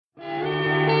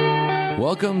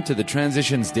Welcome to the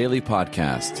Transitions Daily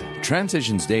podcast.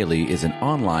 Transitions Daily is an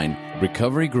online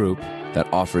recovery group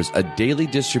that offers a daily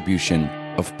distribution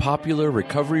of popular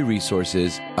recovery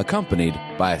resources accompanied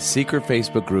by a secret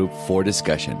Facebook group for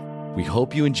discussion. We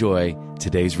hope you enjoy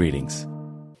today's readings.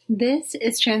 This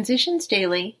is Transitions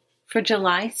Daily for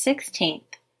July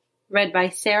 16th, read by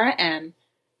Sarah M.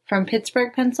 from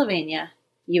Pittsburgh, Pennsylvania,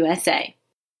 USA.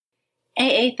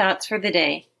 AA Thoughts for the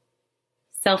Day.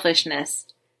 Selfishness.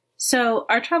 So,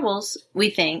 our troubles,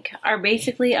 we think, are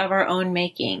basically of our own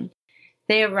making.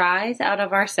 They arise out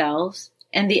of ourselves,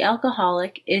 and the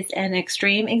alcoholic is an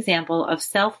extreme example of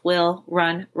self-will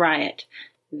run riot,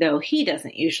 though he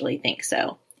doesn't usually think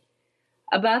so.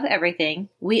 Above everything,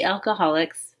 we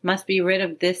alcoholics must be rid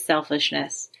of this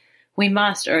selfishness. We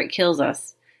must, or it kills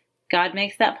us. God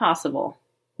makes that possible.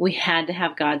 We had to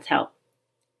have God's help.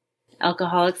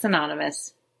 Alcoholics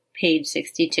Anonymous, page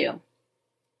 62.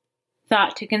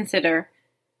 Thought to consider.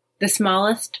 The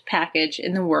smallest package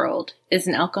in the world is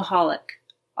an alcoholic,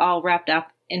 all wrapped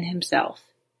up in himself.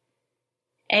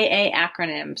 AA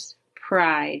acronyms.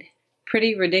 Pride.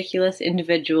 Pretty ridiculous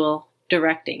individual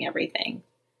directing everything.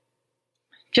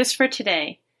 Just for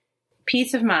today.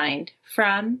 Peace of mind.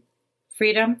 From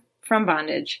freedom from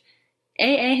bondage.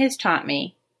 AA has taught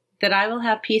me that I will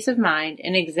have peace of mind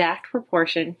in exact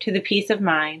proportion to the peace of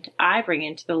mind I bring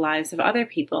into the lives of other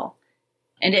people.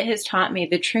 And it has taught me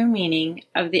the true meaning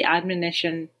of the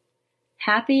admonition,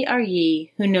 "Happy are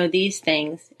ye who know these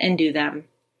things and do them."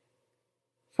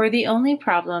 For the only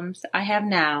problems I have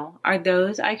now are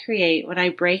those I create when I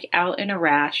break out in a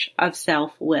rash of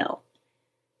self-will.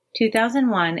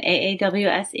 2001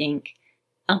 AAWS Inc.,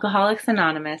 Alcoholics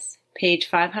Anonymous, page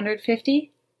 550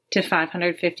 to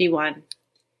 551.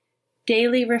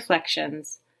 Daily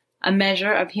Reflections, a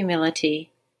measure of humility.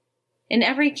 In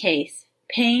every case,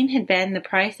 pain had been the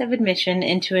price of admission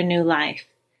into a new life,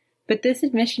 but this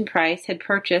admission price had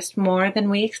purchased more than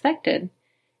we expected.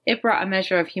 It brought a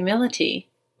measure of humility,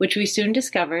 which we soon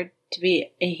discovered to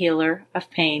be a healer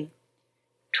of pain.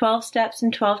 12 Steps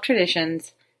and 12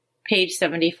 Traditions, page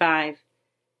 75.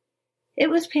 It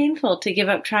was painful to give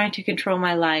up trying to control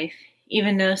my life,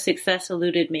 even though success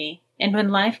eluded me, and when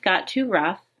life got too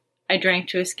rough, I drank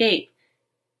to escape.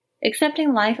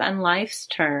 Accepting life on life's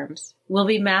terms will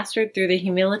be mastered through the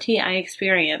humility I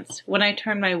experience when I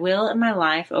turn my will and my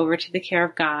life over to the care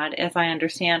of God as I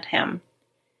understand Him.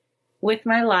 With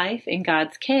my life in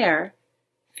God's care,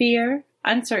 fear,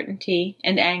 uncertainty,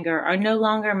 and anger are no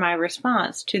longer my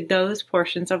response to those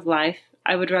portions of life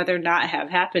I would rather not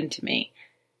have happen to me.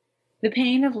 The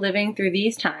pain of living through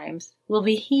these times will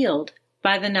be healed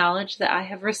by the knowledge that I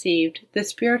have received the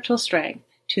spiritual strength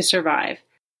to survive.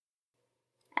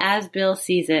 As Bill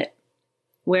sees it,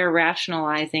 where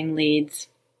rationalizing leads.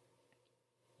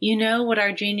 You know what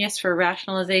our genius for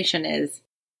rationalization is.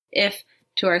 If,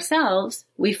 to ourselves,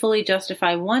 we fully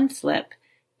justify one slip,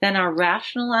 then our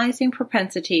rationalizing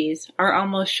propensities are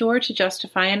almost sure to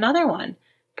justify another one,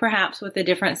 perhaps with a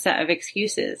different set of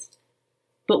excuses.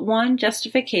 But one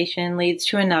justification leads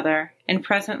to another, and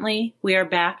presently we are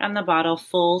back on the bottle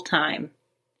full time.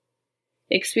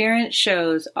 Experience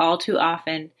shows all too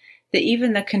often that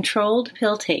even the controlled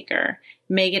pill taker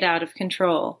may get out of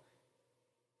control.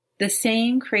 The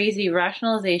same crazy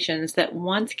rationalizations that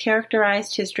once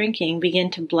characterized his drinking begin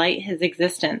to blight his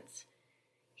existence.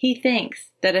 He thinks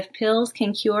that if pills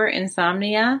can cure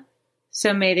insomnia,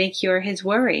 so may they cure his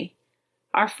worry.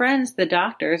 Our friends, the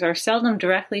doctors, are seldom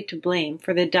directly to blame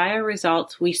for the dire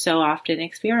results we so often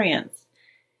experience.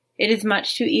 It is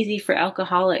much too easy for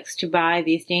alcoholics to buy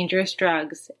these dangerous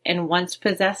drugs, and once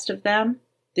possessed of them,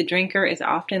 the drinker is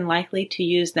often likely to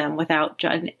use them without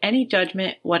any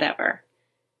judgment whatever.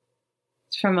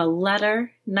 It's from a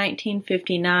letter,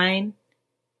 1959,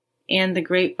 and The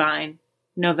Grapevine,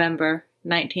 November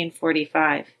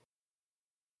 1945.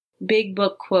 Big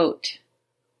Book Quote.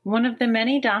 One of the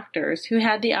many doctors who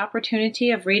had the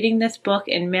opportunity of reading this book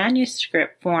in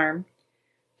manuscript form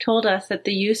told us that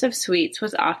the use of sweets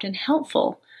was often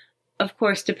helpful, of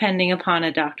course depending upon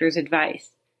a doctor's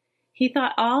advice. He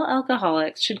thought all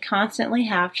alcoholics should constantly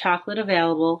have chocolate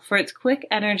available for its quick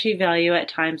energy value at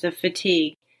times of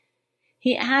fatigue.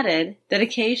 He added that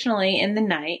occasionally in the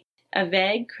night, a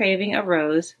vague craving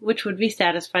arose which would be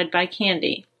satisfied by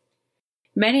candy.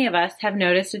 Many of us have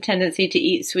noticed a tendency to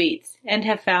eat sweets and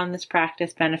have found this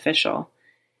practice beneficial.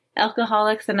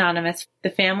 Alcoholics Anonymous, The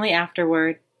Family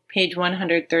Afterward, page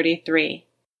 133.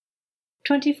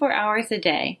 24 hours a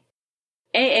day.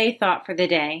 AA Thought for the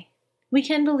Day. We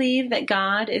can believe that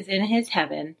God is in His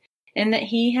heaven and that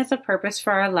He has a purpose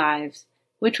for our lives,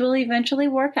 which will eventually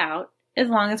work out as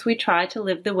long as we try to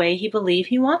live the way He believes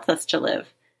He wants us to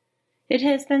live. It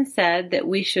has been said that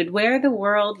we should wear the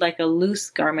world like a loose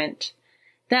garment.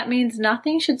 That means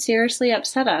nothing should seriously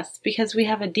upset us because we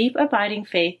have a deep abiding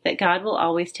faith that God will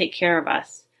always take care of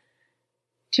us.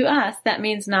 To us, that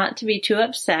means not to be too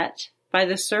upset by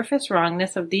the surface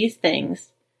wrongness of these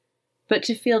things, but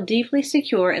to feel deeply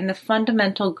secure in the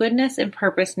fundamental goodness and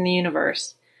purpose in the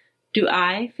universe. Do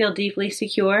I feel deeply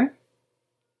secure?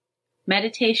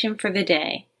 Meditation for the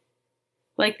day.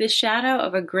 Like the shadow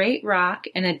of a great rock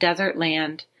in a desert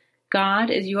land, God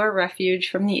is your refuge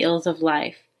from the ills of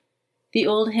life. The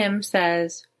old hymn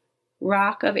says,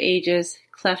 "Rock of ages,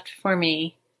 cleft for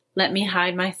me, let me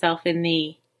hide myself in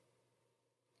thee."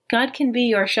 God can be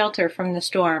your shelter from the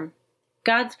storm.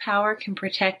 God's power can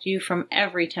protect you from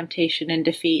every temptation and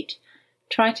defeat.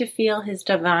 Try to feel His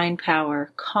divine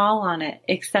power, call on it,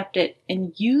 accept it,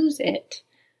 and use it.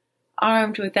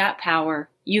 Armed with that power,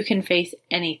 you can face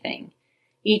anything.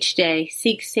 Each day,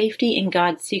 seek safety in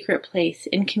God's secret place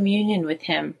in communion with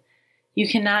Him. You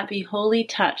cannot be wholly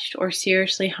touched or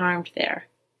seriously harmed there.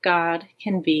 God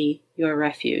can be your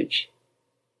refuge.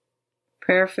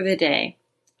 Prayer for the day.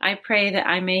 I pray that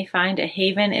I may find a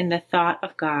haven in the thought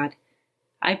of God.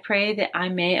 I pray that I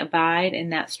may abide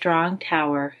in that strong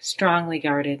tower, strongly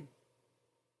guarded.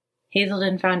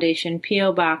 Hazelden Foundation,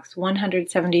 P.O. Box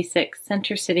 176,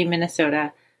 Center City,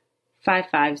 Minnesota,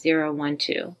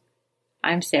 55012.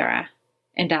 I'm Sarah,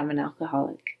 and I'm an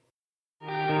alcoholic.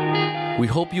 We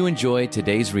hope you enjoyed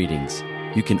today's readings.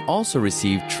 You can also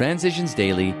receive Transitions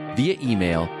Daily via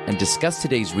email and discuss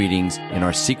today's readings in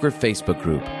our secret Facebook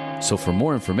group. So for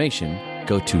more information,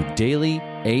 go to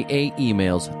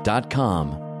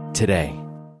dailyaaemails.com today.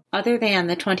 Other than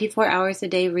the 24 hours a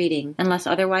day reading, unless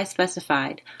otherwise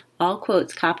specified, all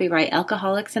quotes copyright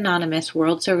Alcoholics Anonymous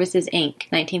World Services, Inc.,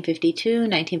 1952,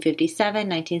 1957,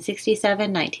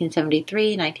 1967,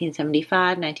 1973,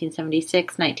 1975,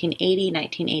 1976, 1980,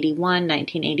 1981,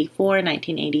 1984,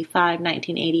 1985,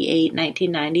 1988,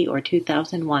 1990, or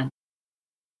 2001.